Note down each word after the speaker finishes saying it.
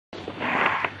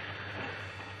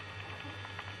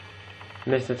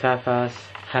Mr. Tapass,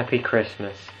 happy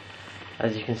Christmas.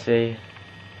 As you can see,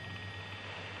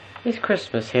 it's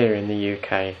Christmas here in the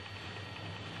UK.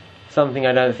 Something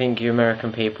I don't think you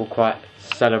American people quite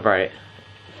celebrate.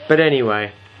 But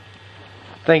anyway,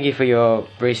 thank you for your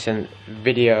recent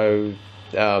video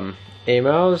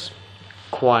emails.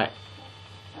 Quite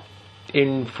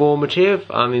informative,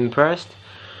 I'm impressed.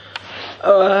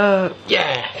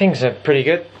 Yeah, things are pretty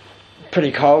good.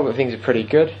 Pretty cold, but things are pretty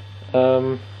good.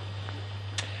 Where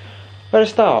to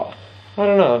start? I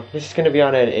don't know. This is going to be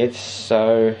unedited,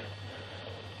 so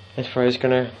it's probably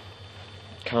going to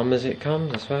come as it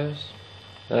comes, I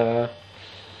suppose.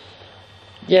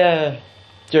 Yeah,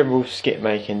 general skit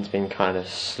making's been kind of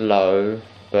slow,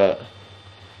 but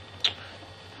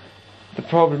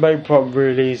the main problem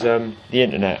really is the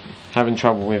internet. Having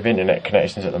trouble with internet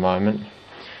connections at the moment.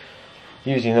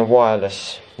 Using the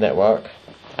wireless network,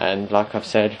 and like I've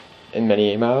said in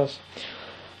many emails,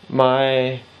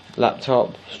 my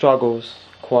laptop struggles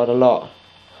quite a lot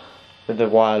with the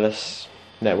wireless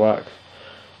network.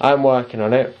 I'm working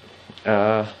on it.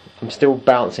 I'm still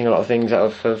bouncing a lot of things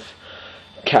out of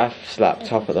Kath's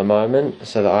laptop at the moment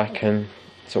so that I can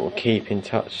sort of keep in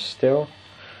touch still.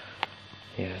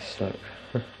 Yes, look.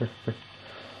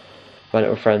 My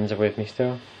little friends are with me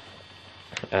still.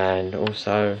 And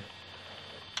also,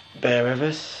 bear with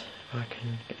us if I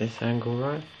can get this angle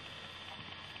right.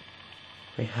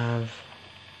 We have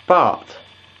Bart.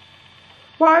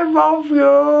 I love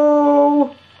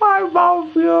you! I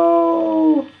love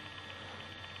you!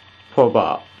 Poor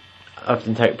Bart. I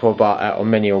often take poor Bart out on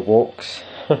many walks.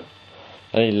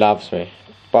 And he loves me.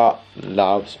 Bart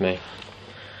loves me.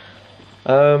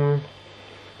 Damn,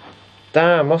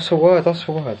 lots of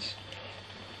words.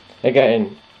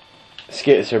 Again,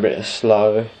 skits are a bit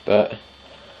slow, but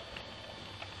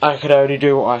I can only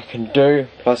do what I can do.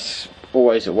 Plus,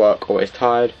 always at work, always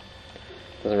tired.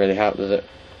 Doesn't really help, does it?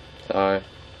 So, I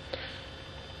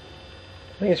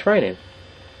think it's raining.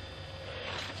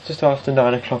 It's just after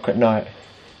 9 o'clock at night.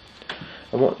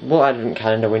 And what advent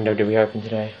calendar window did we open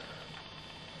today?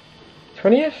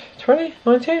 20th? 20?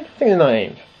 19? I think the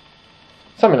 19th.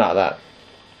 Something like that.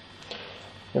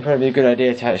 It'd probably be a good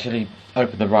idea to actually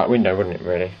open the right window, wouldn't it,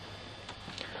 really?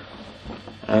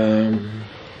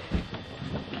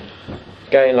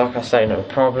 Again, like I say, no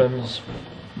problems.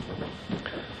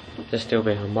 Just still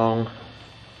being wrong.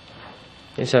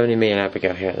 It's only me and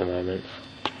Abigail here at the moment.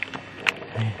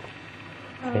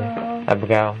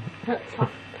 Abigail.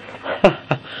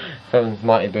 From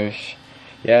Mighty Boosh.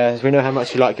 Yeah, we know how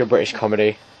much you like your British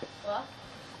comedy. What?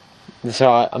 So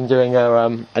I'm doing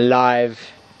a live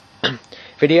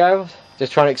video,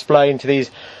 just trying to explain to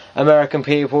these American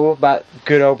people about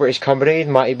good old British comedy,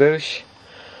 Mighty Boosh.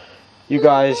 You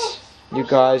guys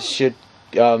should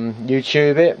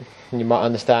YouTube it, and you might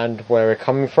understand where we're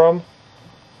coming from.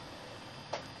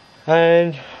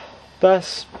 And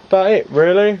that's about it,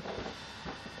 really.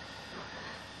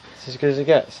 It's as good as it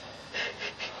gets.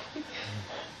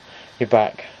 You're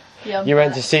back. Yeah, you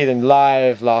went to see them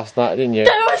live last night, didn't you?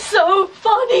 They were so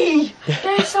funny!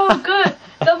 They're so good!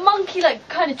 The monkey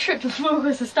kind of tripped and flew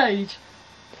across the stage.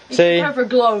 See? Over a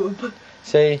globe.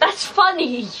 See? That's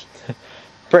funny!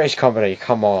 British comedy,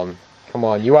 come on. Come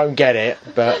on, you won't get it,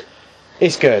 but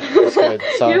it's good. It's good.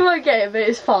 So you won't get it, but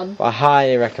it's fun. I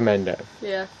highly recommend it.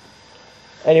 Yeah.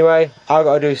 Anyway, I've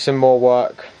got to do some more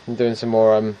work. I'm doing some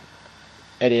more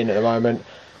editing at the moment.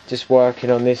 Just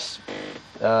working on this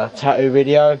tattoo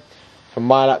video from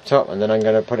my laptop, and then I'm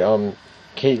going to put it on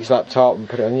Keek's laptop and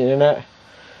put it on the internet.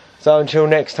 So until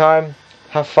next time,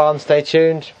 have fun, stay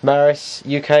tuned. Maris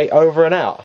UK over and out.